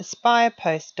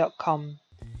AspirePost.com.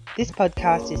 This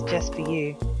podcast is just for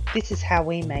you. This is how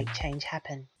we make change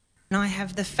happen. And I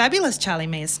have the fabulous Charlie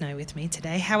Mearsnow with me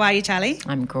today. How are you, Charlie?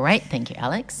 I'm great, thank you,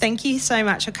 Alex. Thank you so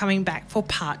much for coming back for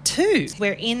part 2.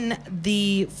 We're in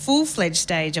the full-fledged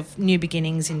stage of new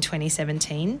beginnings in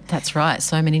 2017. That's right,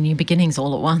 so many new beginnings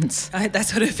all at once.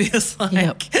 That's what it feels like.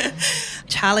 Yep.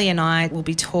 Charlie and I will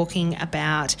be talking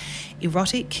about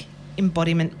erotic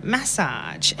embodiment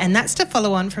massage, and that's to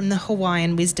follow on from the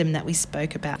Hawaiian wisdom that we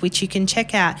spoke about, which you can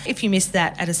check out if you missed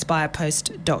that at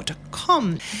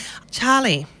aspirepost.com.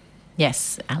 Charlie.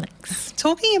 Yes, Alex.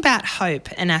 Talking about hope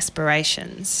and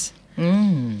aspirations,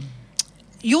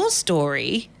 your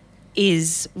story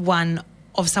is one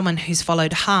of someone who's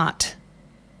followed heart.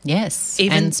 Yes,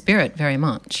 and spirit very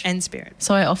much. And spirit.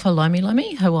 So I offer Lomi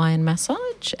Lomi Hawaiian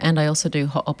massage, and I also do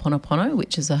Ho'oponopono,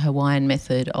 which is a Hawaiian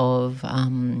method of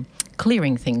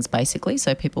clearing things basically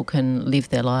so people can live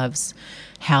their lives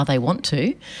how they want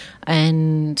to.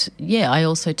 And yeah, I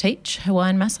also teach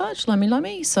Hawaiian massage, Lomi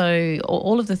Lomi. So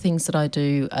all of the things that I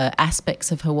do are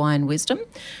aspects of Hawaiian wisdom,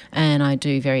 and I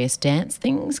do various dance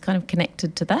things kind of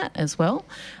connected to that as well.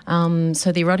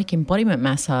 So the erotic embodiment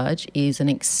massage is an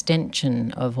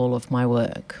extension of all of my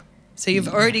work. So you've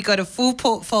already got a full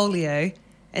portfolio,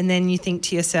 and then you think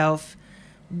to yourself,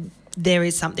 there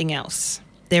is something else.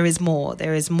 There is more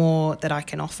that I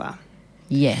can offer.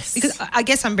 Yes. Because I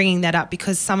guess I'm bringing that up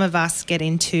because some of us get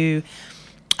into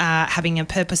having a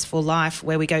purposeful life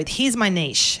where we go, here's my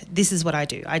niche, this is what I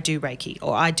do. I do Reiki,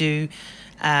 or I do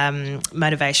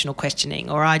motivational questioning,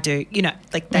 or I do,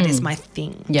 that is my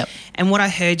thing. Yep. And what I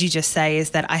heard you just say is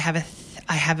that I have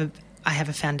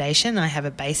a foundation, I have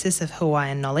a basis of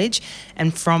Hawaiian knowledge,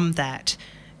 and from that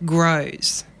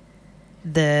grows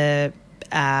the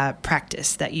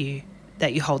practice that you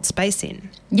hold space in.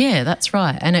 Yeah, that's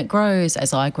right. And it grows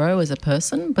as I grow as a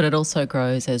person, but it also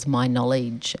grows as my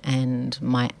knowledge and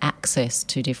my access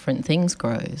to different things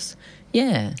grows.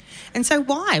 Yeah. And so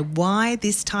why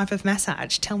this type of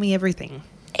massage? Tell me everything.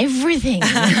 Everything.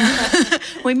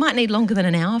 We might need longer than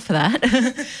an hour for that.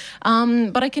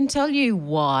 But I can tell you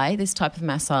why this type of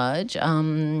massage.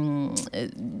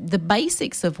 The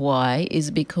basics of why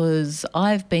is because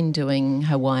I've been doing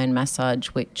Hawaiian massage,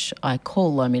 which I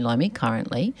call Lomi Lomi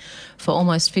currently, for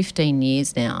almost 15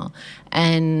 years now.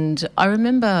 And I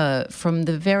remember from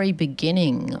the very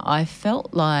beginning, I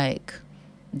felt like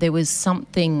there was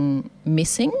something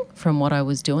missing from what I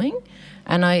was doing.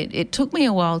 And it took me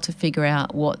a while to figure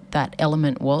out what that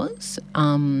element was,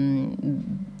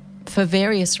 for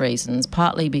various reasons,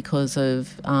 partly because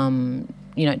of,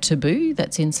 taboo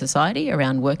that's in society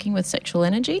around working with sexual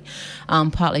energy,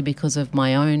 partly because of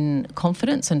my own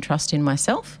confidence and trust in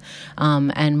myself,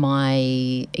 and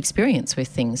my experience with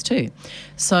things too.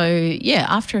 So, yeah,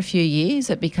 after a few years,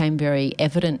 it became very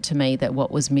evident to me that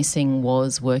what was missing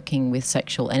was working with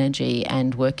sexual energy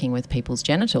and working with people's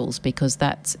genitals, because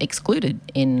that's excluded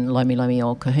in Lomi Lomi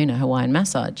or Kahuna Hawaiian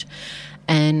massage.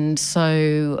 And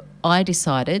so I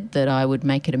decided that I would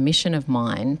make it a mission of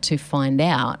mine to find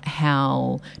out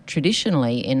how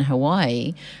traditionally in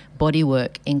Hawaii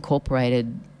bodywork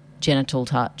incorporated genital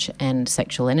touch and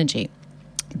sexual energy.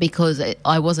 Because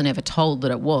I wasn't ever told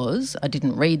that it was. I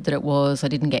didn't read that it was. I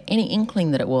didn't get any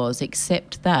inkling that it was,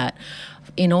 except that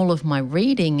in all of my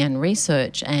reading and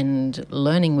research and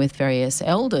learning with various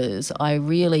elders, I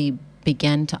really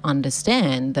began to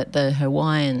understand that the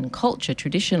Hawaiian culture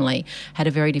traditionally had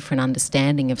a very different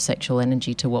understanding of sexual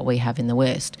energy to what we have in the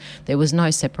West. There was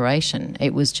no separation.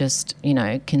 It was just,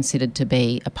 considered to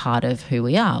be a part of who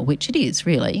we are, which it is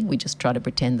really. We just try to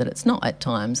pretend that it's not at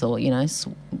times, or,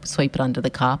 sweep it under the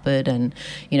carpet, and,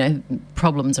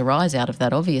 problems arise out of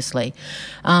that, obviously.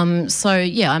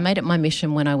 I made it my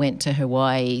mission when I went to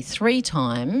Hawaii 3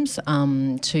 times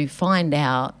to find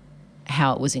out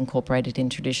how it was incorporated in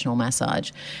traditional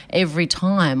massage. Every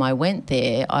time I went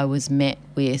there, I was met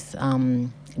with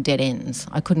dead ends.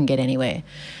 I couldn't get anywhere.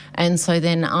 And so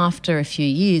then after a few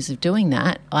years of doing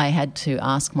that, I had to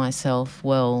ask myself,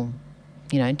 well,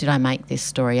 did I make this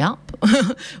story up?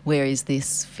 Where is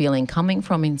this feeling coming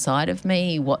from inside of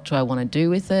me? What do I want to do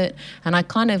with it? And I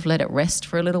kind of let it rest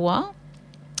for a little while.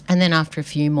 And then after a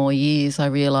few more years, I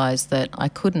realised that I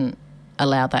couldn't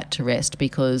allow that to rest,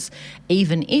 because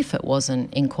even if it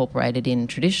wasn't incorporated in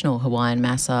traditional Hawaiian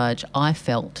massage, I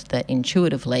felt that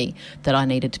intuitively that I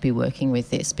needed to be working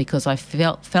with this, because I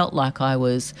felt like I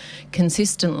was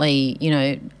consistently,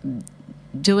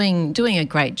 doing a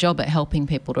great job at helping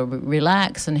people to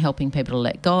relax and helping people to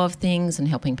let go of things and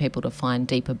helping people to find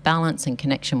deeper balance and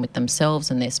connection with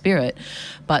themselves and their spirit,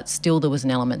 but still there was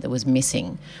an element that was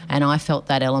missing. And I felt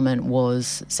that element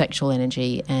was sexual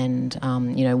energy and,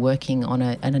 working on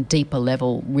a deeper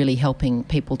level, really helping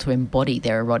people to embody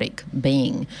their erotic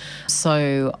being.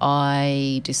 So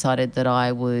I decided that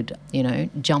I would,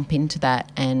 jump into that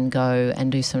and go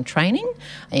and do some training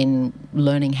in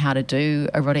learning how to do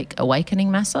erotic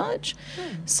awakening massage.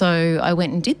 So I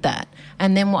went and did that.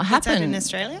 And then what happened... Was that in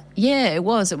Australia? Yeah, it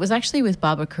was. It was actually with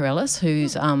Barbara Corellis,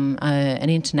 who's an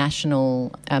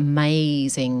international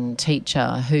amazing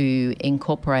teacher who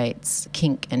incorporates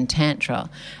kink and tantra,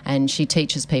 and she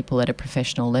teaches people at a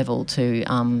professional level to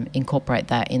incorporate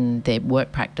that in their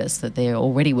work practice that they're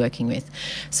already working with.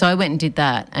 So I went and did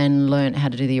that and learned how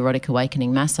to do the erotic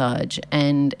awakening massage,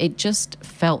 and it just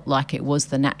felt like it was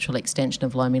the natural extension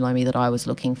of Lomi Lomi that I was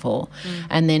looking for.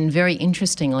 And then very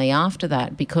interestingly after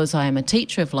that, because I am a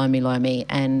teacher of Lomi Lomi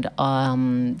and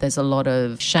there's a lot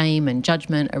of shame and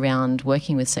judgment around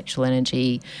working with sexual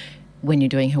energy when you're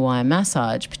doing Hawaiian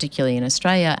massage, particularly in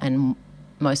Australia, and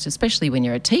most especially when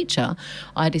you're a teacher,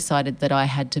 I decided that I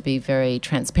had to be very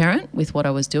transparent with what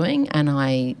I was doing, and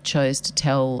I chose to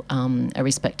tell a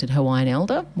respected Hawaiian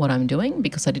elder what I'm doing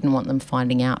because I didn't want them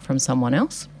finding out from someone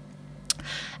else.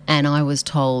 And I was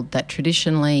told that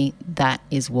traditionally that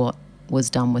is what was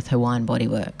done with Hawaiian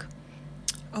bodywork.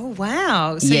 Oh,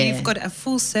 wow. So you've got a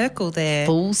full circle there.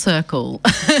 Full circle.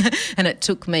 And it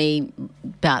took me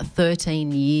about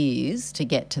 13 years to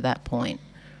get to that point.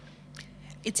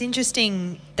 It's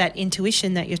interesting, that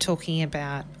intuition that you're talking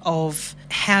about of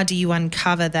how do you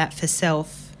uncover that for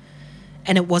self,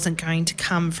 and it wasn't going to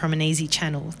come from an easy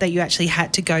channel, that you actually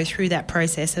had to go through that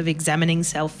process of examining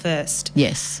self first.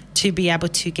 Yes. To be able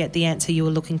to get the answer you were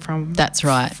looking from. That's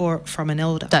right. From an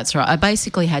elder. That's right. I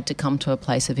basically had to come to a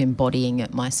place of embodying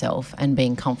it myself and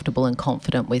being comfortable and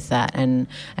confident with that and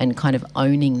kind of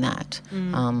owning that,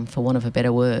 for want of a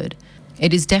better word.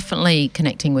 It is definitely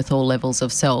connecting with all levels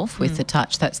of self with the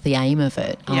touch. That's the aim of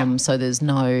it. So there's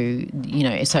no,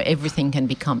 so everything can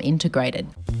become integrated.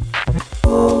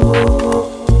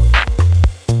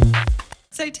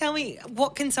 So tell me,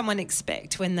 what can someone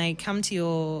expect when they come to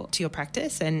your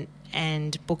practice and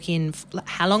book in?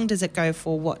 How long does it go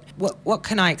for? What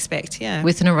can I expect? Yeah,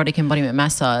 with an erotic embodiment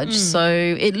massage. So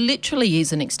it literally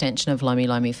is an extension of Lomi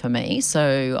Lomi for me.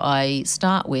 So I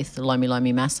start with the Lomi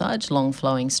Lomi massage, long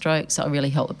flowing strokes. I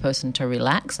really help the person to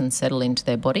relax and settle into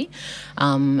their body,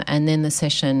 and then the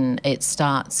session I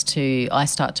start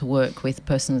to work with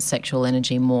person's sexual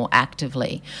energy more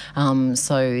actively.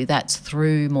 So that's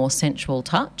through more sensual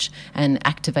touch and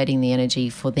activating the energy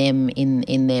for them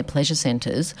in their pleasure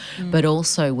centres. But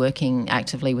also working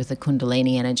actively with the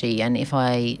Kundalini energy. And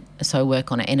I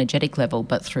work on an energetic level,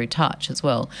 but through touch as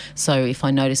well. So if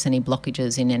I notice any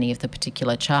blockages in any of the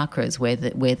particular chakras where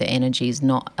the energy is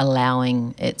not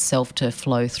allowing itself to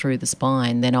flow through the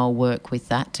spine, then I'll work with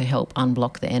that to help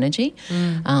unblock the energy.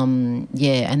 And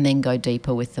then go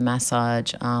deeper with the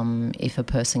massage. If a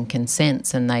person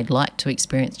consents and they'd like to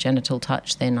experience genital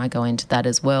touch, then I go into that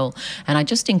as well. And I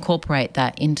just incorporate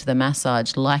that into the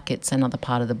massage like it's another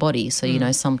part of the body.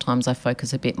 So, sometimes I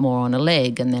focus a bit more on a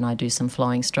leg and then I do some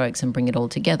flowing strokes and bring it all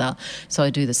together. So I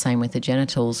do the same with the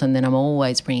genitals, and then I'm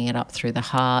always bringing it up through the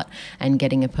heart and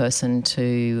getting a person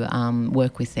to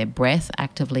work with their breath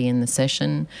actively in the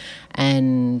session.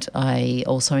 And I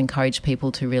also encourage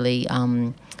people to really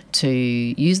to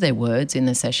use their words in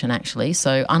the session actually.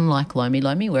 So unlike Lomi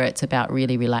Lomi, where it's about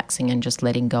really relaxing and just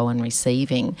letting go and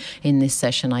receiving, in this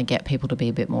session I get people to be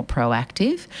a bit more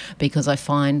proactive, because I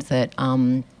find that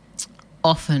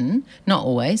often, not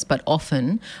always, but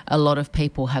often, a lot of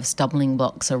people have stumbling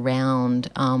blocks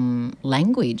around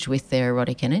language with their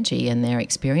erotic energy and their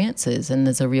experiences, and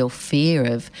there's a real fear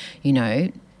of,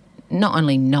 not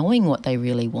only knowing what they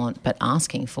really want, but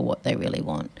asking for what they really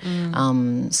want.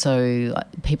 So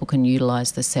people can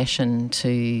utilise the session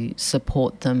to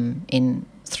support them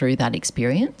through that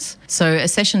experience. So a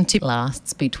session tip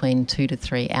lasts between 2 to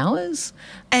 3 hours.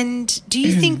 And do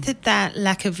you think that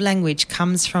lack of language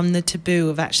comes from the taboo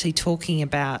of actually talking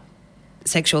about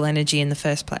sexual energy in the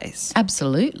first place?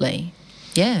 Absolutely.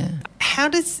 Yeah. How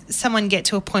does someone get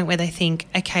to a point where they think,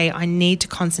 okay, I need to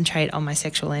concentrate on my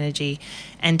sexual energy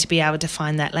and to be able to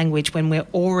find that language when we're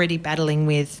already battling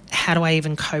with how do I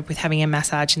even cope with having a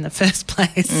massage in the first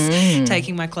place,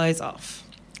 taking my clothes off?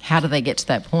 How do they get to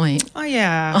that point? Oh,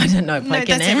 yeah. I don't know if I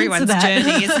can that's answer everyone's that.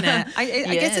 journey, isn't it?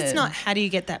 I guess it's not how do you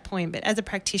get that point, but as a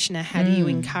practitioner, how do you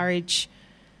encourage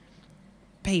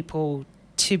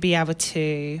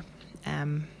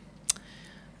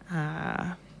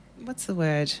what's the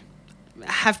word?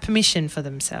 Have permission for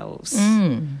themselves.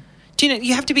 Do you know,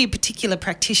 you have to be a particular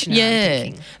practitioner, I'm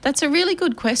thinking. That's a really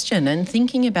good question, and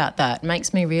thinking about that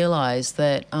makes me realise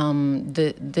that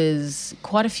there's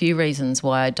quite a few reasons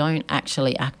why I don't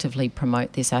actually actively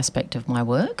promote this aspect of my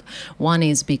work. One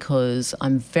is because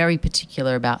I'm very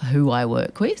particular about who I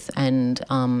work with, and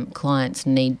clients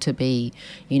need to be,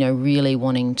 really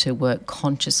wanting to work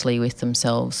consciously with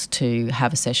themselves to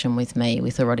have a session with me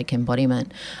with erotic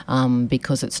embodiment,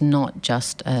 because it's not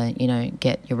just a,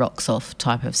 get your rocks off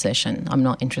type of session. I'm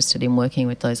not interested in working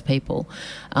with those people.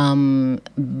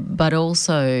 But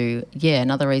also,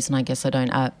 another reason I guess I don't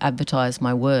advertise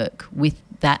my work with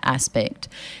that aspect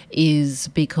is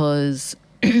because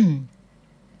I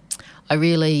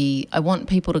want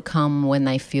people to come when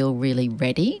they feel really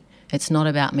ready. It's not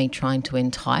about me trying to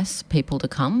entice people to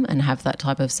come and have that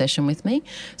type of session with me.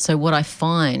 So what I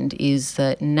find is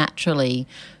that naturally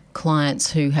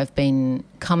clients who have been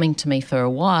coming to me for a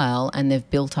while and they've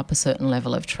built up a certain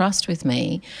level of trust with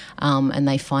me, and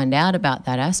they find out about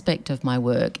that aspect of my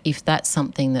work, if that's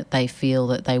something that they feel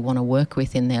that they want to work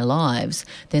with in their lives,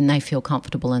 then they feel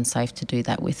comfortable and safe to do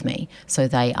that with me. So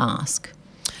they ask.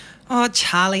 Oh,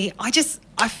 Charlie, I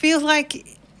feel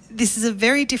like this is a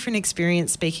very different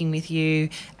experience speaking with you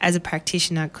as a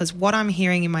practitioner, because what I'm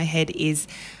hearing in my head is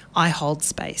I hold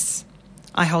space.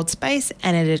 I hold space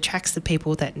and it attracts the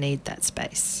people that need that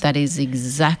space. That is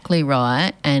exactly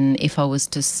right. And if I was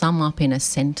to sum up in a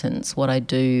sentence what I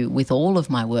do with all of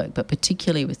my work, but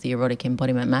particularly with the erotic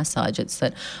embodiment massage, it's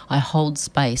that I hold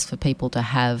space for people to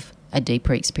have a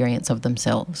deeper experience of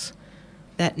themselves.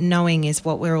 That knowing is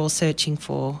what we're all searching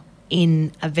for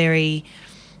in a very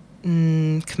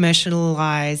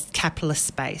commercialised capitalist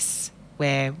space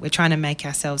where we're trying to make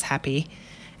ourselves happy.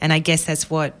 And I guess that's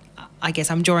what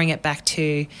I'm drawing it back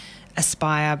to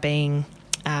Aspire being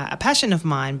a passion of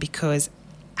mine, because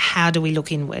how do we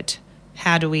look inward?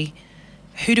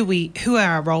 Who are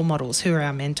our role models? Who are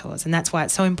our mentors? And that's why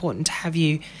it's so important to have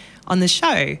you on the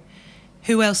show.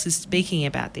 Who else is speaking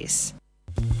about this?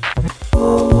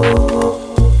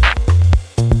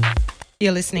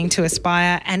 You're listening to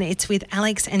Aspire, and it's with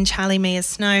Alex and Charlie Mia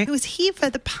Snow, who is here for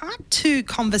the part 2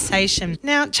 conversation.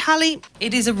 Now, Charlie,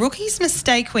 it is a rookie's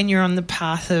mistake when you're on the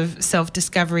path of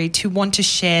self-discovery to want to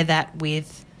share that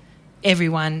with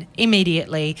everyone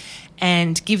immediately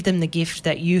and give them the gift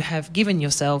that you have given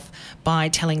yourself by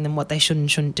telling them what they should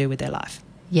and shouldn't do with their life.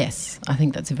 Yes, I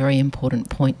think that's a very important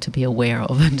point to be aware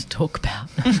of and to talk about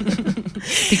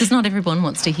because not everyone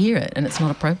wants to hear it and it's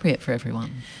not appropriate for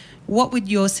everyone. What would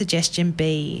your suggestion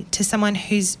be to someone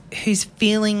who's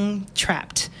feeling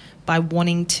trapped by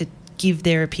wanting to give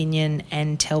their opinion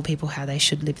and tell people how they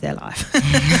should live their life?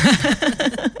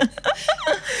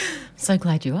 So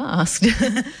glad you asked.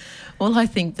 Well, I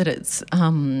think that it's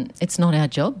not our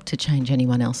job to change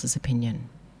anyone else's opinion.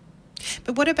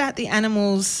 But what about the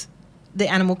animals, the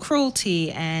animal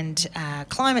cruelty and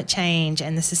climate change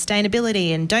and the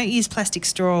sustainability, and don't use plastic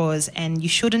straws, and you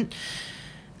shouldn't,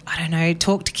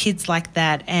 talk to kids like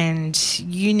that, and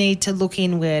you need to look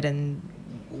inward, and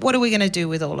what are we going to do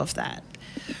with all of that?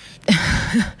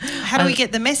 How do we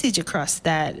get the message across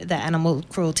that animal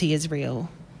cruelty is real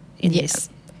in this?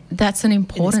 That's an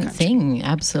important thing,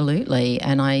 absolutely.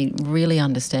 And I really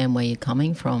understand where you're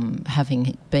coming from,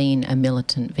 having been a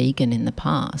militant vegan in the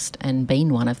past and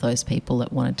been one of those people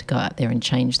that wanted to go out there and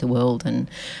change the world and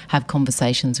have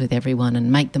conversations with everyone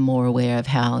and make them more aware of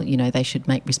how, they should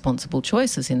make responsible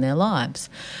choices in their lives.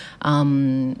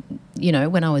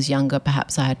 When I was younger,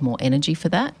 perhaps I had more energy for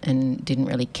that and didn't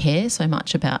really care so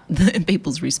much about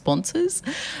people's responses.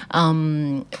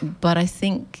 But I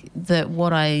think that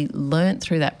what I learnt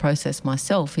through that process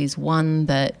myself is one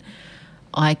that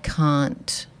I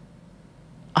can't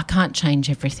change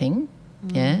everything.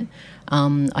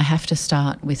 I have to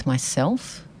start with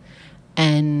myself.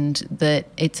 And that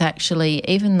it's actually,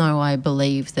 even though I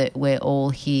believe that we're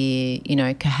all here,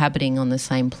 cohabiting on the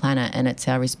same planet and it's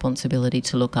our responsibility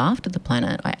to look after the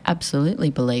planet, I absolutely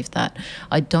believe that.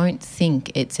 I don't think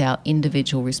it's our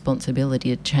individual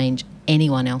responsibility to change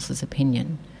anyone else's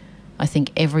opinion. I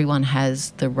think everyone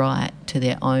has the right to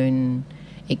their own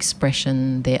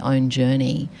expression, their own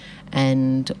journey,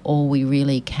 and all we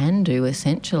really can do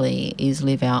essentially is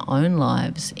live our own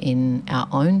lives in our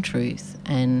own truth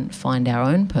and find our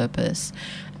own purpose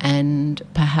and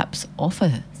perhaps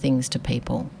offer things to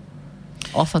people,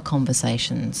 offer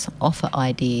conversations, offer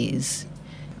ideas.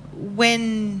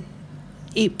 When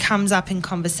it comes up in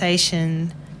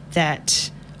conversation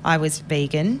that I was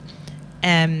vegan,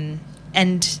 and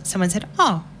someone said,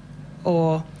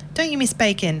 or don't you miss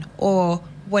bacon, or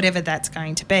whatever that's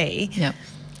going to be. Yep.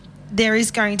 there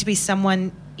is going to be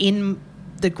someone in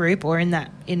the group or on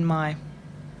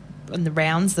the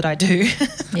rounds that I do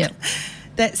Yep.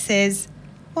 that says,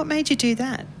 what made you do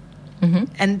that? Mm-hmm.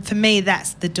 And for me,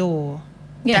 that's the door.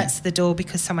 Yeah. That's the door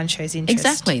because someone shows interest.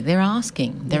 Exactly. They're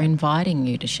asking. They're inviting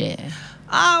you to share.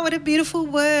 Oh, what a beautiful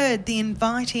word, the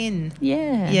invite in.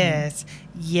 Yeah. Yes,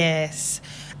 yes.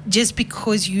 Just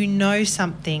because you know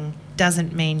something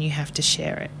doesn't mean you have to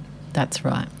share it. That's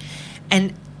right.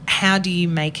 And how do you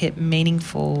make it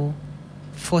meaningful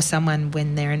for someone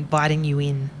when they're inviting you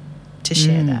in to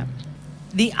share that?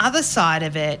 The other side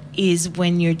of it is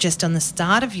when you're just on the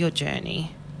start of your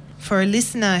journey. For a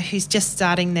listener who's just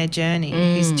starting their journey,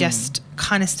 who's just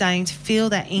kind of starting to feel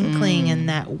that inkling and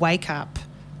that wake up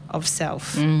of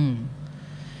self.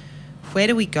 Where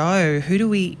do we go? Who do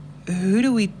we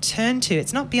turn to?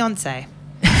 It's not Beyonce.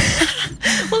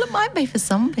 Well, it might be for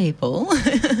some people.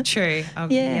 True.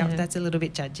 Yeah. That's a little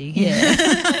bit judgy.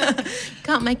 Yeah.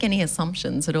 Can't make any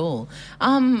assumptions at all.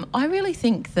 I really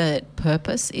think that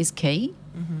purpose is key,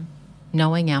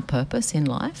 knowing our purpose in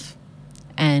life.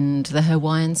 And the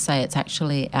Hawaiians say it's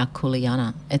actually our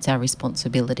kuleana. It's our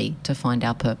responsibility to find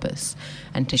our purpose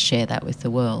and to share that with the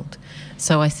world.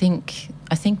 So I think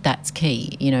that's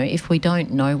key. You know, if we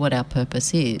don't know what our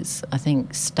purpose is, I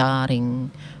think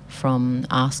starting from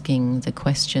asking the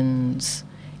questions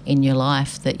in your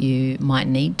life that you might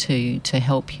need to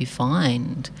help you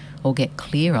find or get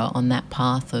clearer on that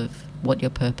path of what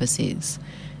your purpose is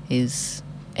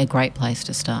a great place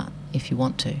to start if you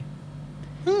want to.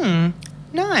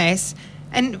 Nice.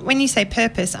 And when you say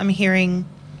purpose, I'm hearing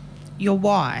your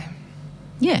why.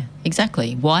 Yeah,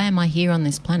 exactly. Why am I here on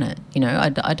this planet? You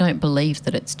know, I don't believe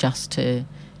that it's just to,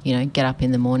 you know, get up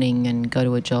in the morning and go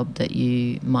to a job that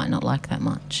you might not like that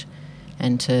much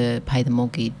and to pay the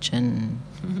mortgage and,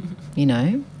 you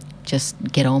know, just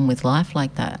get on with life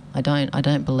like that. I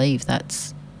don't believe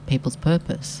that's people's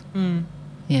purpose.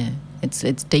 Yeah,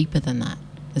 it's deeper than that.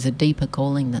 There's a deeper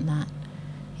calling than that.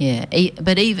 Yeah,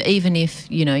 but even if,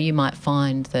 you know, you might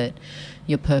find that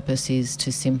your purpose is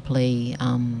to simply,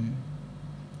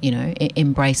 you know,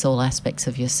 embrace all aspects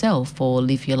of yourself or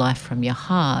live your life from your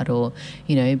heart or,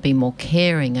 you know, be more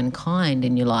caring and kind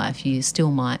in your life, you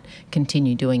still might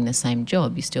continue doing the same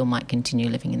job. You still might continue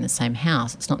living in the same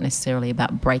house. It's not necessarily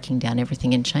about breaking down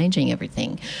everything and changing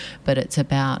everything, but it's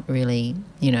about really,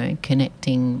 you know,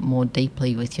 connecting more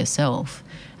deeply with yourself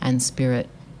and spirit,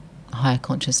 higher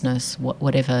consciousness,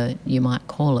 whatever you might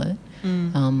call it.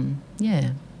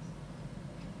 Yeah.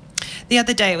 The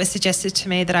other day it was suggested to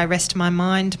me that I rest my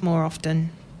mind more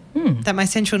often, that my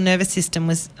central nervous system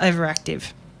was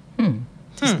overactive.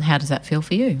 How does that feel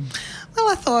for you? Well,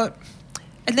 I thought,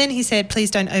 and then he said, please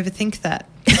don't overthink that.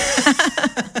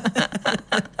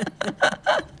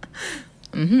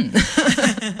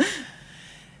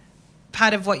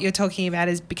 Part of what you're talking about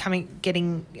is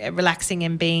relaxing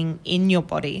and being in your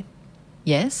body.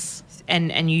 Yes.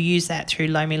 And you use that through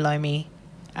Lomi Lomi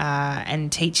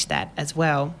and teach that as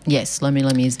well. Yes, Lomi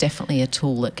Lomi is definitely a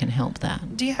tool that can help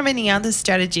that. Do you have any other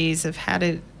strategies of how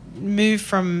to move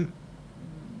from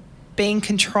being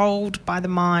controlled by the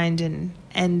mind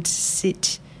and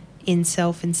sit in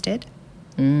self instead?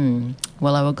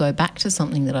 Well, I will go back to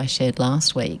something that I shared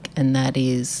last week, and that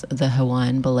is the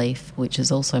Hawaiian belief, which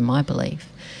is also my belief,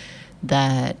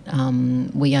 that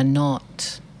we are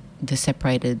not the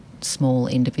separated small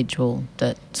individual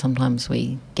that sometimes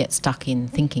we get stuck in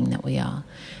thinking that we are.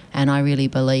 And I really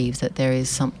believe that there is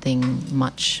something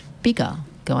much bigger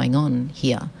going on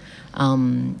here.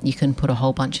 You can put a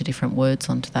whole bunch of different words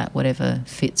onto that, whatever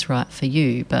fits right for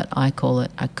you, but I call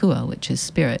it akua, which is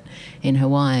spirit in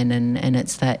Hawaiian, and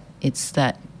it's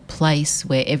that place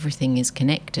where everything is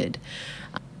connected.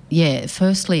 Yeah,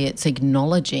 firstly, it's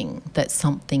acknowledging that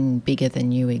something bigger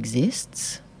than you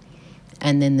exists.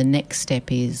 And then the next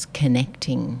step is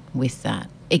connecting with that,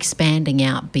 expanding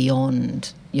out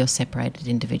beyond your separated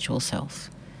individual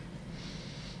self.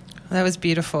 That was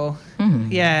beautiful.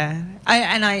 Yeah.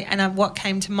 What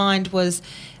came to mind was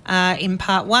in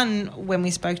part one, when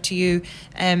we spoke to you,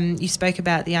 you spoke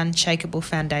about the unshakable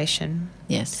foundation.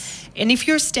 Yes. And if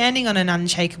you're standing on an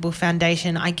unshakable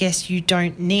foundation, I guess you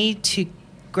don't need to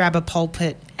grab a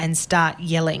pulpit and start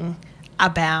yelling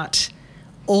about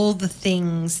all the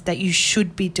things that you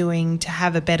should be doing to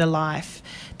have a better life,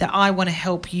 that I want to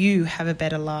help you have a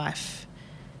better life.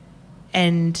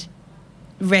 And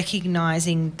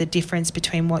recognising the difference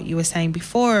between what you were saying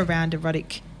before around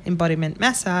erotic embodiment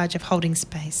massage of holding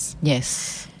space.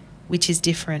 Yes. which is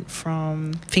different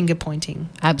from finger pointing.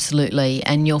 Absolutely.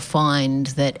 And you'll find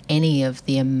that any of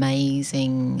the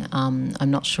amazing, I'm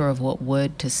not sure of what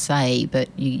word to say, but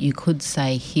you could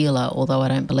say healer, although I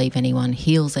don't believe anyone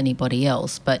heals anybody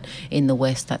else. But in the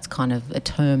West, that's kind of a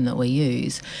term that we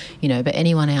use, but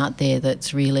anyone out there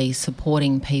that's really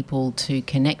supporting people to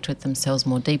connect with themselves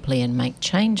more deeply and make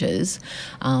changes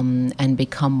and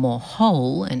become more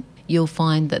whole, and you'll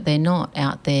find that they're not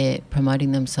out there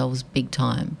promoting themselves big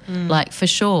time. Like, for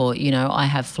sure, I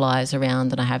have flyers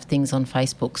around and I have things on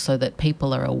Facebook so that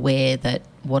people are aware that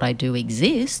what I do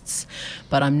exists,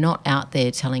 but I'm not out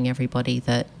there telling everybody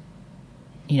that,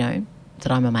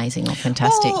 that I'm amazing or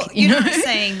fantastic. Or you're not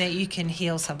saying that you can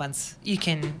you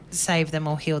can save them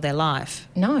or heal their life.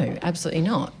 No, absolutely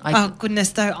not. Oh, goodness,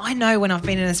 though, I know when I've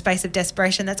been in a space of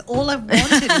desperation, that's all I've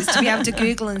wanted is to be able to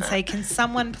Google and say, can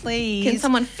someone please... Can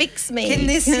someone fix me? Can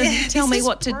this... tell this me is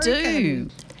what to do?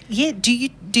 Yeah, do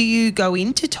you go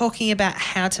into talking about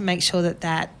how to make sure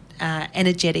that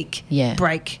energetic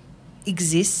break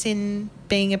exists in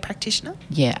being a practitioner?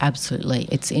 Yeah, absolutely.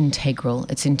 It's integral.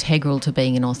 It's integral to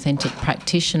being an authentic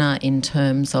practitioner in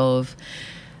terms of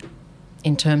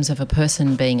a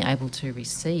person being able to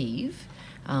receive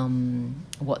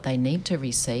what they need to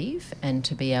receive and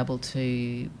to be able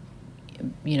to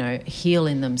heal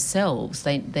in themselves.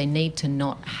 They need to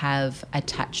not have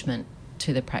attachment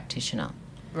to the practitioner.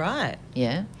 Right.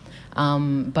 Yeah.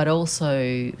 But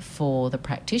also for the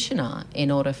practitioner, in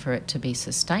order for it to be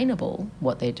sustainable,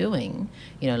 what they're doing,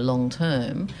 long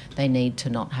term, they need to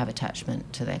not have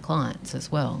attachment to their clients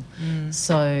as well.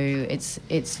 So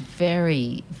it's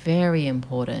very, very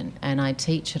important. And I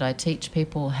teach it. I teach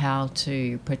people how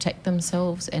to protect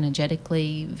themselves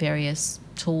energetically, various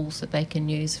tools that they can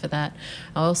use for that.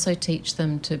 I also teach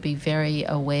them to be very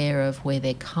aware of where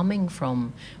they're coming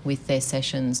from with their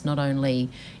sessions, not only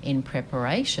in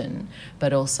preparation,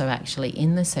 but also actually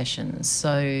in the sessions.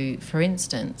 So, for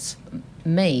instance,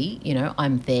 me,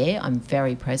 I'm there, I'm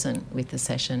very present with the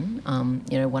session,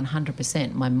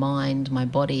 100%. My mind, my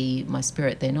body, my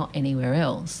spirit, they're not anywhere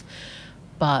else.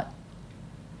 But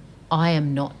I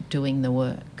am not doing the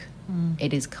work.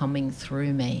 It is coming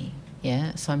through me.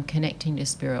 Yeah, so I'm connecting to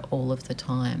spirit all of the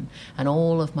time, and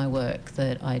all of my work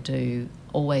that I do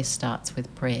always starts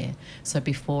with prayer. So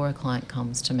before a client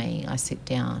comes to me, I sit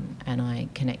down and I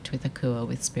connect with Akua,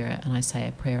 with spirit, and I say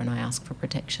a prayer and I ask for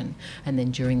protection. And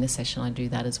then during the session I do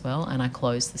that as well, and I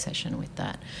close the session with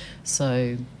that.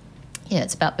 So yeah,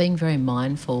 it's about being very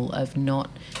mindful of not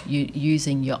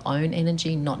using your own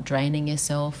energy, not draining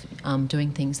yourself,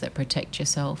 doing things that protect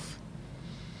yourself.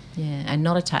 Yeah, and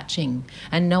not attaching,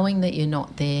 and knowing that you're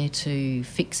not there to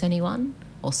fix anyone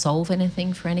or solve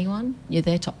anything for anyone. You're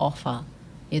there to offer.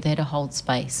 You're there to hold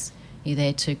space. You're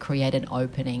there to create an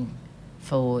opening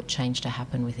for change to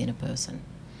happen within a person,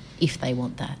 if they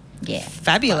want that. Yeah.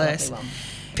 Fabulous.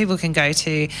 People can go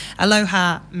to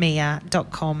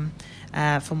alohamia.com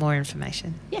for more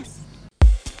information. Yes.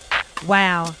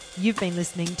 Wow, you've been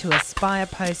listening to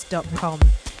aspirepost.com.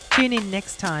 Tune in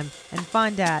next time and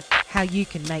find out how you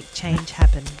can make change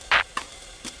happen.